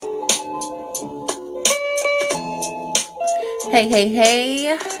Hey, hey,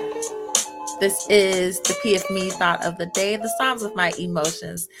 hey. This is the PFME thought of the day, the Psalms of my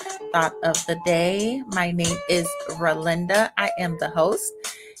emotions thought of the day. My name is Rolinda. I am the host.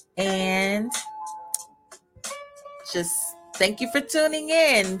 And just thank you for tuning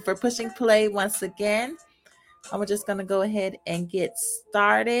in, for pushing play once again. I'm just going to go ahead and get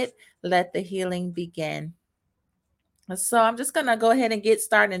started. Let the healing begin. So I'm just going to go ahead and get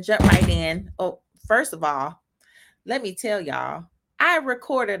started and jump right in. Oh, first of all, let me tell y'all, I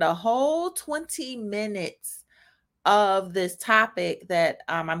recorded a whole 20 minutes of this topic that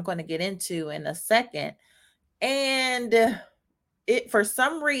I'm going to get into in a second. And it, for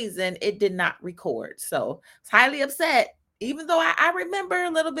some reason, it did not record. So it's highly upset, even though I remember a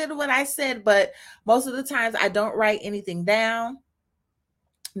little bit of what I said, but most of the times I don't write anything down.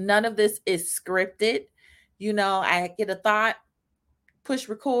 None of this is scripted. I get a thought, push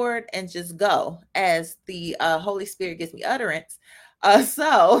record, and just go as the Holy Spirit gives me utterance.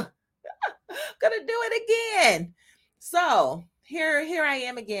 So gonna do it again. So here I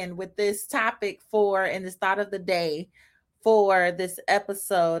am again with this topic and this thought of the day for this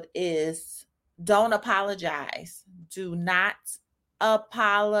episode is don't apologize. Do not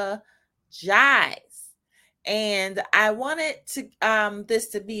apologize. And I wanted to this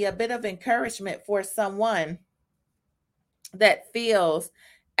to be a bit of encouragement for someone that feels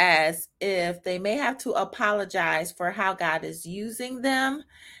as if they may have to apologize for how God is using them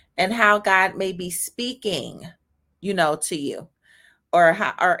and how God may be speaking, to you, or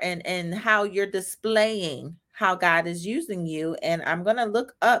how you're displaying how God is using you. And I'm going to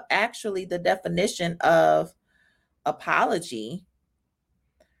look up actually the definition of apology.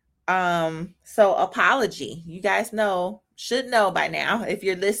 So apology, you guys should know by now, if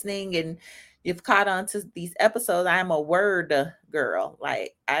you're listening and you've caught on to these episodes, I'm a word girl.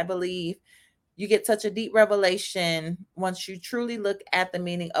 Like, I believe you get such a deep revelation once you truly look at the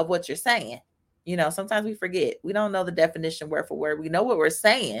meaning of what you're saying. Sometimes we forget. We don't know the definition word for word. We know what we're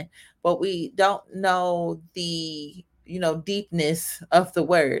saying, but we don't know the, deepness of the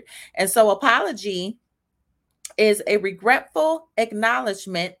word. And so apology is a regretful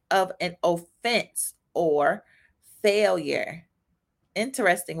acknowledgement of an offense or failure.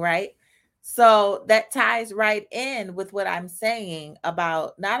 Interesting, right? So that ties right in with what I'm saying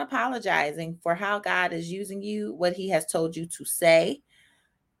about not apologizing for how God is using you, what he has told you to say.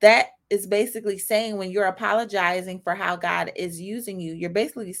 That is basically saying, when you're apologizing for how God is using you, you're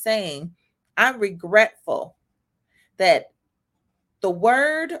basically saying, I'm regretful that the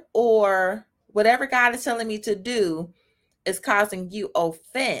word or whatever God is telling me to do is causing you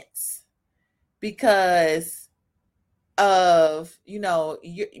offense because of,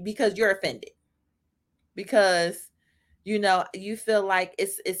 because you're offended, because you feel like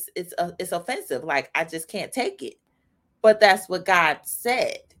it's offensive, like I just can't take it. But that's what God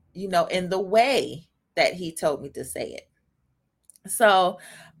said, in the way that he told me to say it. So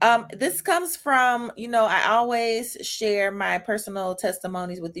this comes from, I always share my personal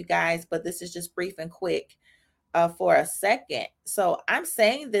testimonies with you guys, but this is just brief and quick for a second. So I'm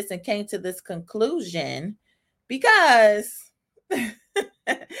saying this and came to this conclusion because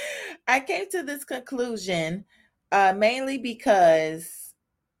I came to this conclusion mainly because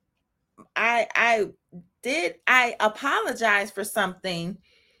I apologize for something,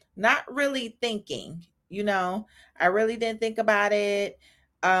 not really thinking. I really didn't think about it.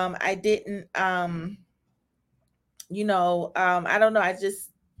 I didn't. I don't know. I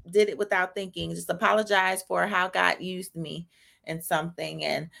just did it without thinking. Just apologize for how God used me in something,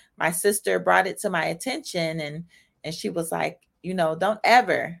 and my sister brought it to my attention, and she was like, don't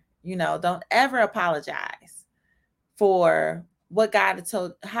ever apologize for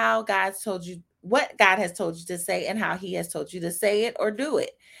how God's told you, what God has told you to say, and how he has told you to say it or do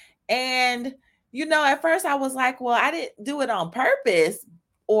it. And, at first I was like, well, I didn't do it on purpose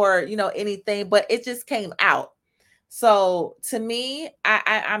or, anything, but it just came out. So to me,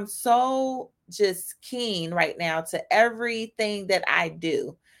 I'm so just keen right now to everything that I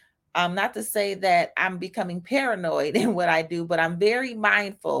do. Not to say that I'm becoming paranoid in what I do, but I'm very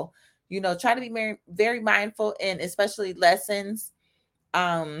mindful, try to be very, very mindful in especially lessons.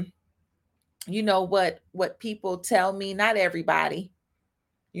 Um, what people tell me, not everybody,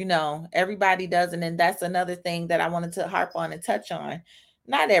 everybody doesn't. And that's another thing that I wanted to harp on and touch on.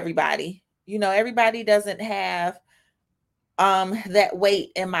 Not everybody, everybody doesn't have that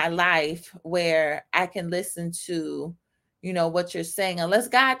weight in my life where I can listen to, what you're saying, unless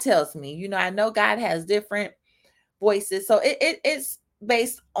God tells me. I know God has different voices, so it's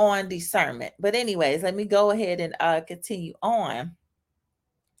based on discernment. But anyways, let me go ahead and continue on.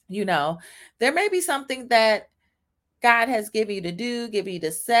 There may be something that God has given you to do, given you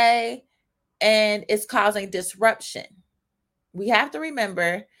to say, and it's causing disruption. We have to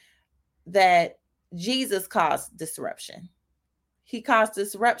remember that Jesus caused disruption. He caused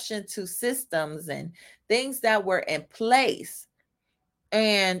disruption to systems and things that were in place.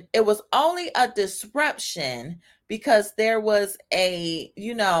 And it was only a disruption because there was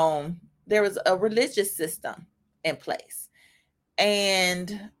there was a religious system in place.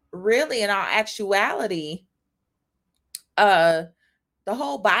 And really, in all actuality, uh the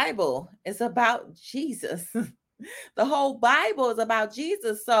whole Bible is about Jesus. The whole Bible is about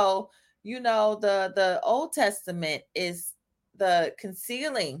Jesus. So, the Old Testament is the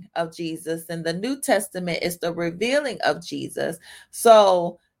concealing of Jesus, and the New Testament is the revealing of Jesus.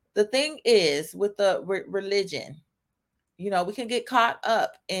 So, the thing is with the religion, we can get caught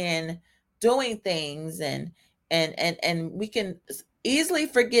up in doing things, and we can easily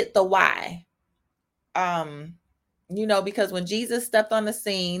forget the why. Because when Jesus stepped on the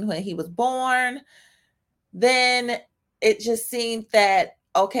scene, when he was born, then it just seemed that,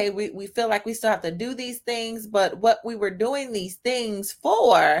 okay, we feel like we still have to do these things, but what we were doing these things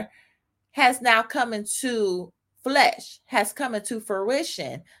for has now come into flesh, has come into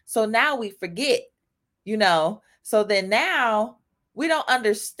fruition. So now we forget, so then now we don't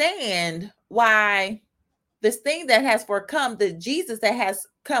understand why this thing that has forecome, the Jesus that has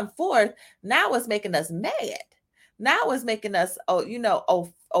come forth, now is making us mad. Now is making us,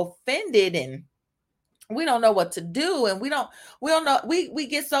 offended, and we don't know what to do, and we don't know, we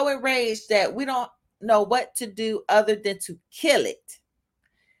get so enraged that we don't know what to do other than to kill it,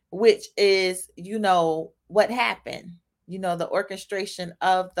 which is what happened, the orchestration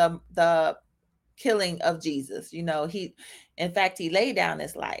of the killing of Jesus. He, in fact, he laid down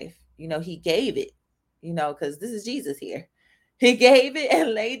his life. He gave it, because this is Jesus here. He gave it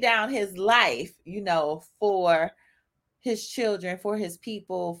and laid down his life, for his children, for his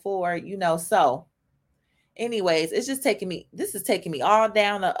people, so anyways, it's just this is taking me all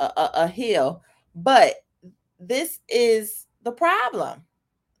down a hill, but this is the problem.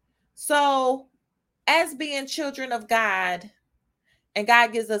 So, as being children of God, and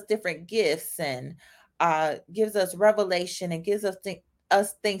God gives us different gifts, and gives us revelation, and gives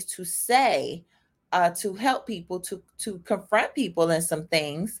us things to say, to help people, to confront people in some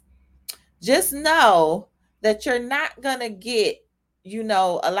things. Just know that you're not gonna get,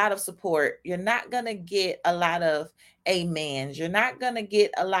 a lot of support. You're not gonna get a lot of amens. You're not gonna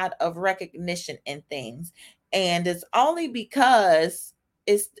get a lot of recognition in things, and it's only because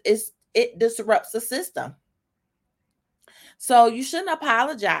it disrupts the system. So you shouldn't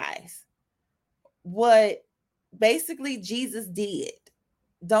apologize what basically Jesus did.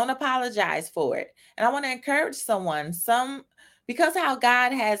 Don't apologize for it. And I want to encourage someone, because how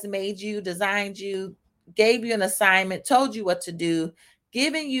God has made you, designed you, gave you an assignment, told you what to do,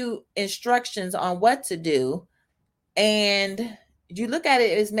 giving you instructions on what to do, and you look at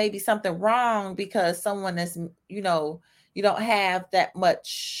it as maybe something wrong because someone is, you don't have that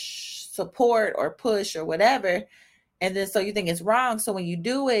much support or push or whatever. And then so you think it's wrong. So when you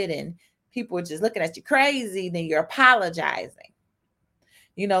do it and people are just looking at you crazy, then you're apologizing.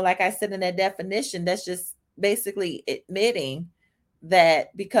 Like I said in that definition, that's just basically admitting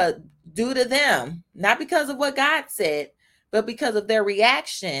that because due to them, not because of what God said, but because of their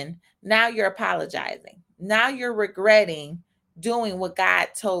reaction, now you're apologizing. Now you're regretting doing what God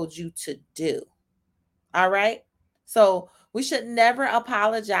told you to do. All right. So we should never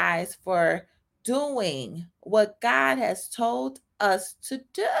apologize for doing what God has told us to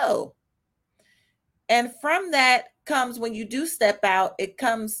do. And from that comes, when you do step out, it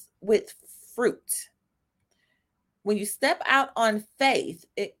comes with fruit. When you step out on faith,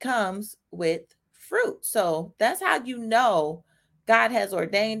 it comes with fruit. So that's how you know God has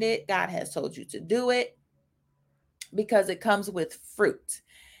ordained it, God has told you to do it, because it comes with fruit.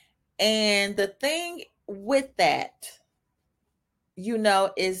 And the thing with that,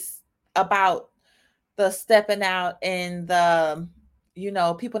 is about the stepping out and the,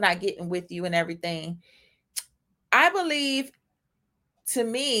 people not getting with you and everything. I believe, to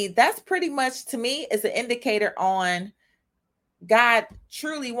me, that's pretty much, to me, is an indicator on God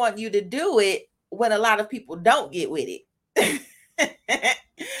truly want you to do it when a lot of people don't get with it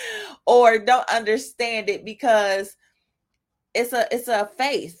or don't understand it, because it's a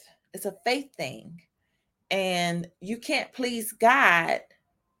faith thing, and you can't please God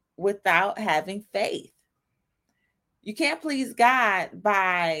without having faith. You can't please God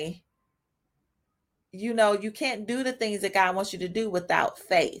by, you can't do the things that God wants you to do without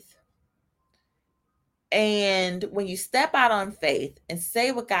faith. And when you step out on faith and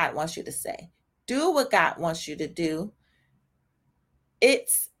say what God wants you to say, do what God wants you to do,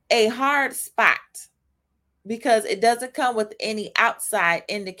 it's a hard spot because it doesn't come with any outside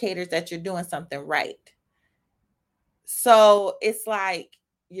indicators that you're doing something right. So it's like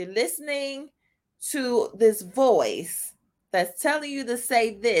you're listening to this voice that's telling you to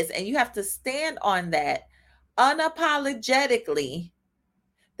say this, and you have to stand on that unapologetically,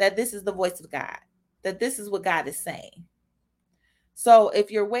 that this is the voice of God, that this is what God is saying. So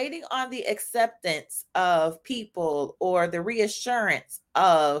if you're waiting on the acceptance of people or the reassurance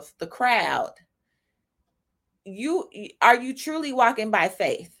of the crowd, are you truly walking by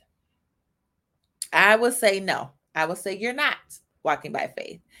faith? I would say no. I would say you're not walking by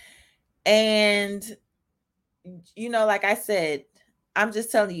faith. And like I said, I'm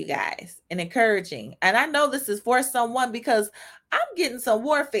just telling you guys and encouraging. And I know this is for someone because I'm getting some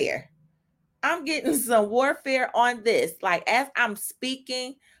warfare. I'm getting some warfare on this. Like as I'm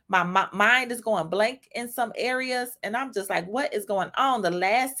speaking, my mind is going blank in some areas. And I'm just like, what is going on? The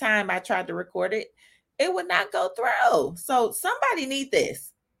last time I tried to record it, it would not go through. So somebody need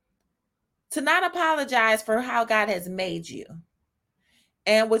this, to not apologize for how God has made you.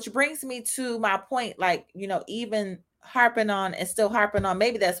 And which brings me to my point, like, even harping on and still harping on,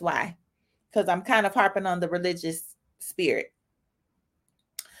 maybe that's why, because I'm kind of harping on the religious spirit.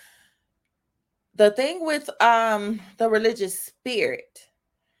 The thing with the religious spirit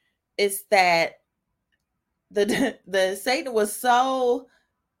is that the Satan was so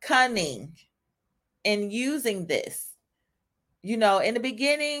cunning in using this. In the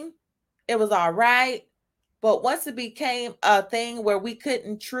beginning, it was all right. But once it became a thing where we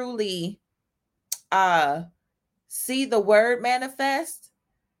couldn't truly see the word manifest,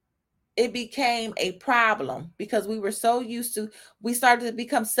 it became a problem because we were so used to, we started to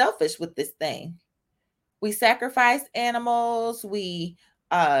become selfish with this thing. We sacrificed animals. We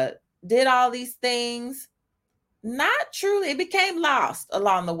did all these things. Not truly, it became lost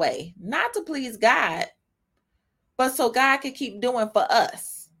along the way, not to please God, but so God could keep doing for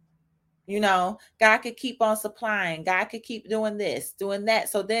us. God could keep on supplying. God could keep doing this, doing that.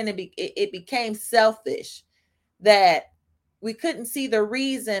 So then it became selfish, that we couldn't see the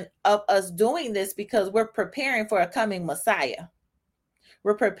reason of us doing this because we're preparing for a coming Messiah.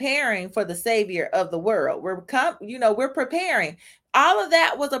 We're preparing for the Savior of the world. We're preparing. All of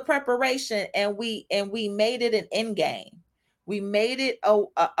that was a preparation, and we made it an end game. We made it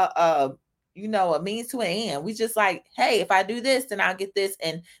a means to an end. We just like, hey, if I do this, then I'll get this,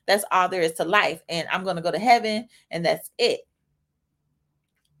 and that's all there is to life. And I'm gonna go to heaven, and that's it.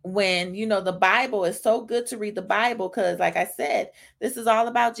 When the Bible is so good to read the Bible, because like I said, this is all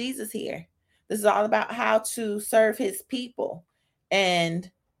about Jesus here. This is all about how to serve his people,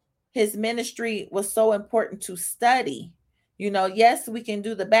 and his ministry was so important to study. Yes, we can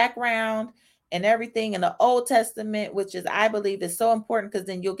do the background and everything in the Old Testament, which is, I believe, is so important because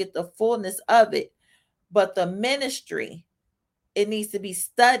then you'll get the fullness of it. But the ministry, it needs to be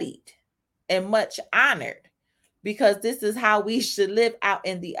studied and much honored, because this is how we should live out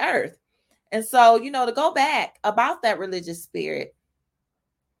in the earth. And so, to go back about that religious spirit,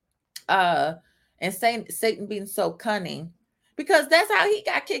 and Satan being so cunning, because that's how he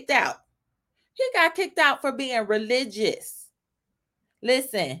got kicked out. He got kicked out for being religious.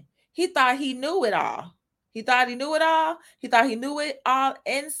 Listen, he thought he knew it all. He thought he knew it all. He thought he knew it all,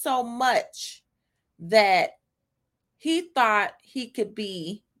 in so much that he thought he could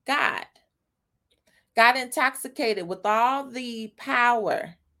be God. Got intoxicated with all the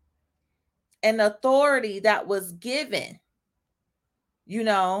power and authority that was given,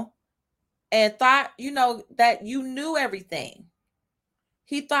 and thought, that you knew everything.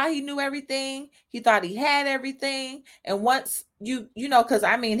 He thought he knew everything. He thought he had everything. And once because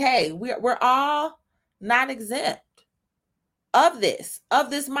hey, we're all not exempt of this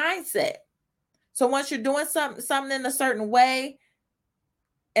mindset. So once you're doing something in a certain way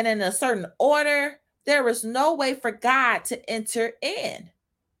and in a certain order, there is no way for God to enter in.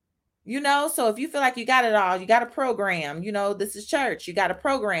 So if you feel like you got it all, you got a program, this is church, you got a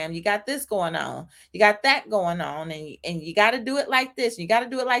program, you got this going on, you got that going on, and you got to do it like this, you got to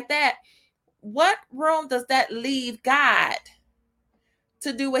do it like that. What room does that leave God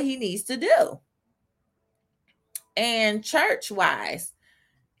to do what he needs to do? And church-wise,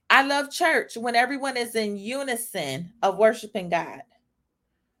 I love church when everyone is in unison of worshiping God.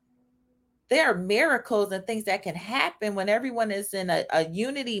 There are miracles and things that can happen when everyone is in a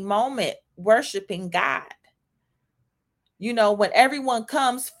unity moment worshiping God. When everyone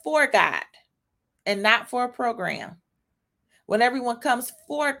comes for God and not for a program. When everyone comes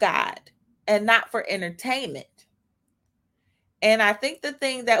for God and not for entertainment. And I think the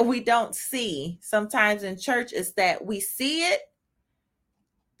thing that we don't see sometimes in church is that we see it,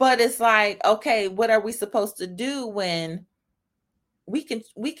 but it's like, okay, what are we supposed to do when we can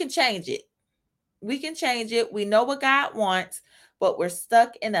change it? We can change it. We know what God wants, but we're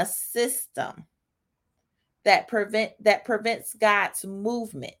stuck in a system that prevents God's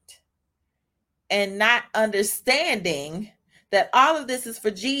movement, and not understanding that all of this is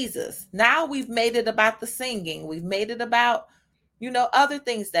for Jesus. Now we've made it about the singing. We've made it about, other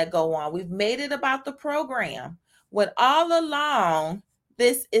things that go on. We've made it about the program, when all along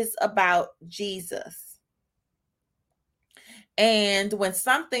this is about Jesus. And when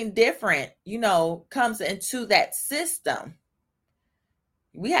something different, comes into that system,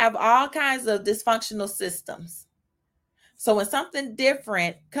 we have all kinds of dysfunctional systems. So when something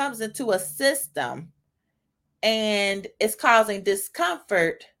different comes into a system and it's causing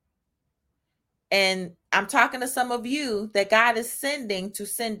discomfort, and I'm talking to some of you that God is sending to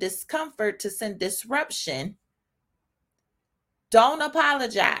send discomfort, to send disruption, don't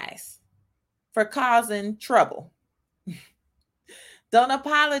apologize for causing trouble. Don't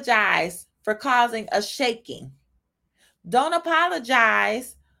apologize for causing a shaking. Don't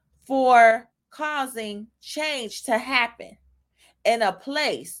apologize for causing change to happen in a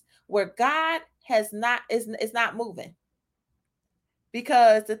place where God is not moving.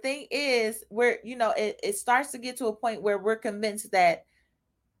 Because the thing is, it starts to get to a point where we're convinced that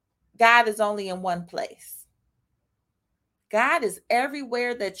God is only in one place. God is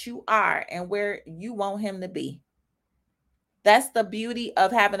everywhere that you are and where you want him to be. That's the beauty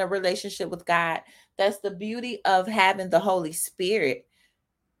of having a relationship with God. That's the beauty of having the Holy Spirit.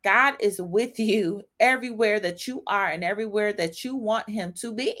 God is with you everywhere that you are and everywhere that you want him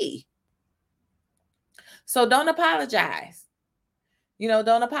to be. So don't apologize.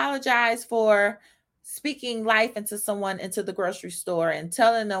 Don't apologize for speaking life into someone into the grocery store and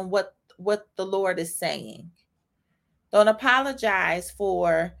telling them what the Lord is saying. Don't apologize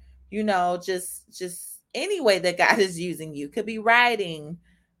for, just any way that God is using you. Could be writing,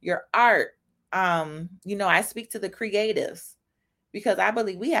 your art. I speak to the creatives, because I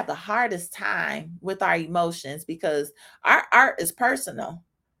believe we have the hardest time with our emotions, because our art is personal.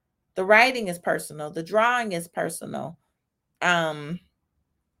 The writing is personal. The drawing is personal. The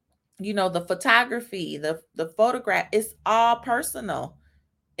photography, the photograph, it's all personal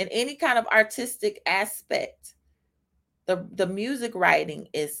in any kind of artistic aspect. The music writing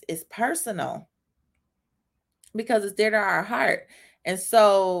is personal, because it's dear to our heart. And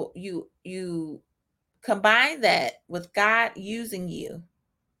so you combine that with God using you,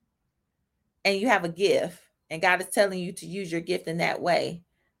 and you have a gift, and God is telling you to use your gift in that way.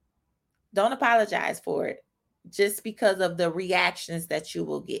 Don't apologize for it just because of the reactions that you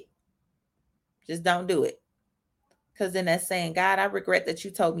will get. Just don't do it. Because then that's saying, God, I regret that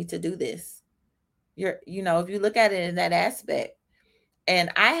you told me to do this. If you look at it in that aspect.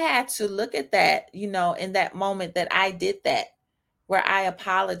 And I had to look at that, in that moment that I did that, where I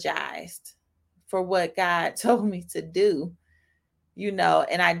apologized for what God told me to do,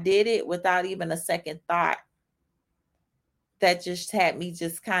 and I did it without even a second thought. That just had me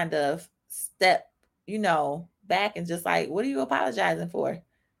just kind of step, back, and just like, what are you apologizing for?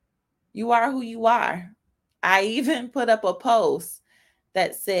 You are who you are. I even put up a post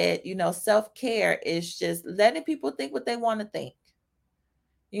that said, self-care is just letting people think what they want to think.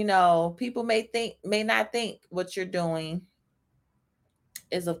 People may not think what you're doing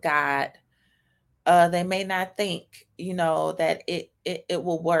is of God. They may not think, that it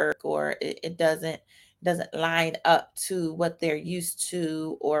will work, or it doesn't line up to what they're used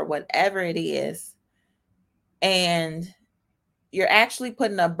to, or whatever it is. And you're actually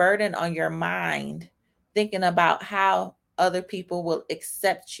putting a burden on your mind, thinking about how other people will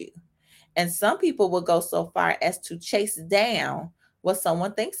accept you. And some people will go so far as to chase down what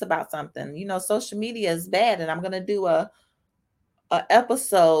someone thinks about something. Social media is bad, and I'm going to do a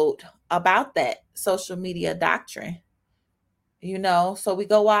episode about that social media doctrine. So we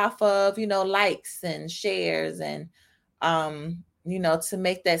go off of, likes and shares, and to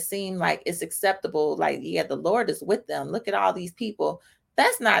make that seem like it's acceptable, like, yeah, the Lord is with them, look at all these people.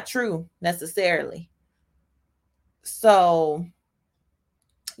 That's not true necessarily. So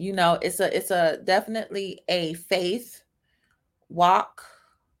it's a definitely a faith walk.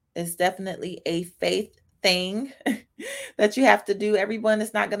 It's definitely a faith thing that you have to do. Everyone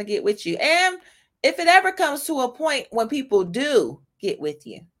is not going to get with you. And if it ever comes to a point when people do get with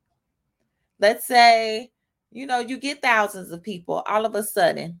you, let's say, you get thousands of people all of a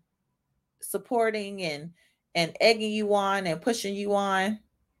sudden supporting and egging you on and pushing you on,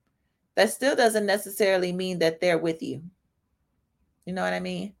 that still doesn't necessarily mean that they're with you. You know what I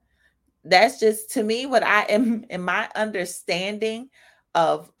mean? That's just to me what I am in my understanding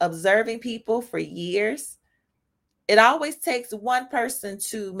of observing people for years. It always takes one person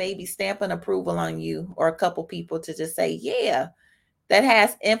to maybe stamp an approval on you, or a couple people to just say, yeah, that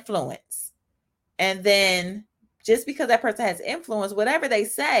has influence. And then just because that person has influence, whatever they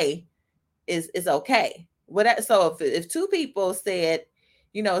say is okay. So if two people said,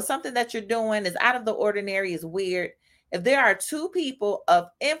 something that you're doing is out of the ordinary, is weird. If there are two people of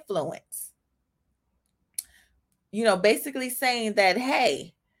influence, basically saying that,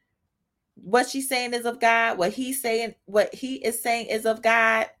 hey, what she's saying is of God, what he is saying is of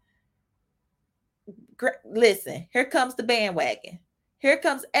God. Listen, here comes the bandwagon. Here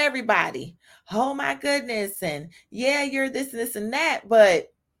comes everybody. Oh my goodness. And yeah, you're this and that.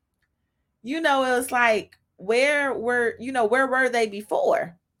 But it was like, where were they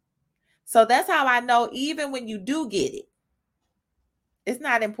before? So that's how I know, even when you do get it, it's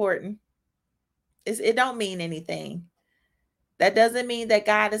not important. It don't mean anything. That doesn't mean that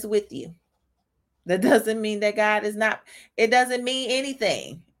God is with you. That doesn't mean that God is not. It doesn't mean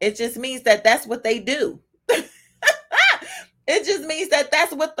anything. It just means that that's what they do. It just means that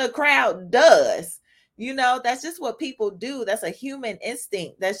that's what the crowd does. That's just what people do. That's a human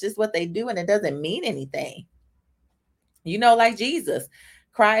instinct. That's just what they do, and it doesn't mean anything. Like Jesus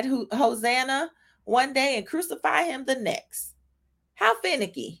cried Hosanna one day and crucify him the next. How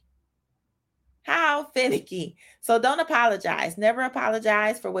finicky. How finicky. So don't apologize. Never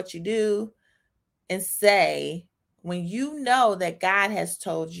apologize for what you do, and say when you know that God has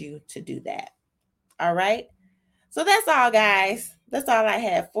told you to do that. All right. So that's all, guys. That's all I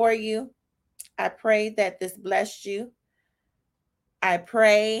have for you. I pray that this blessed you. I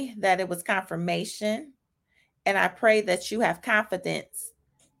pray that it was confirmation. And I pray that you have confidence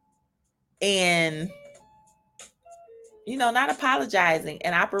in, not apologizing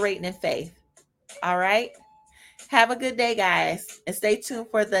and operating in faith. All right. Have a good day, guys. And stay tuned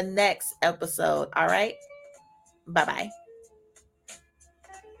for the next episode. All right. Bye bye.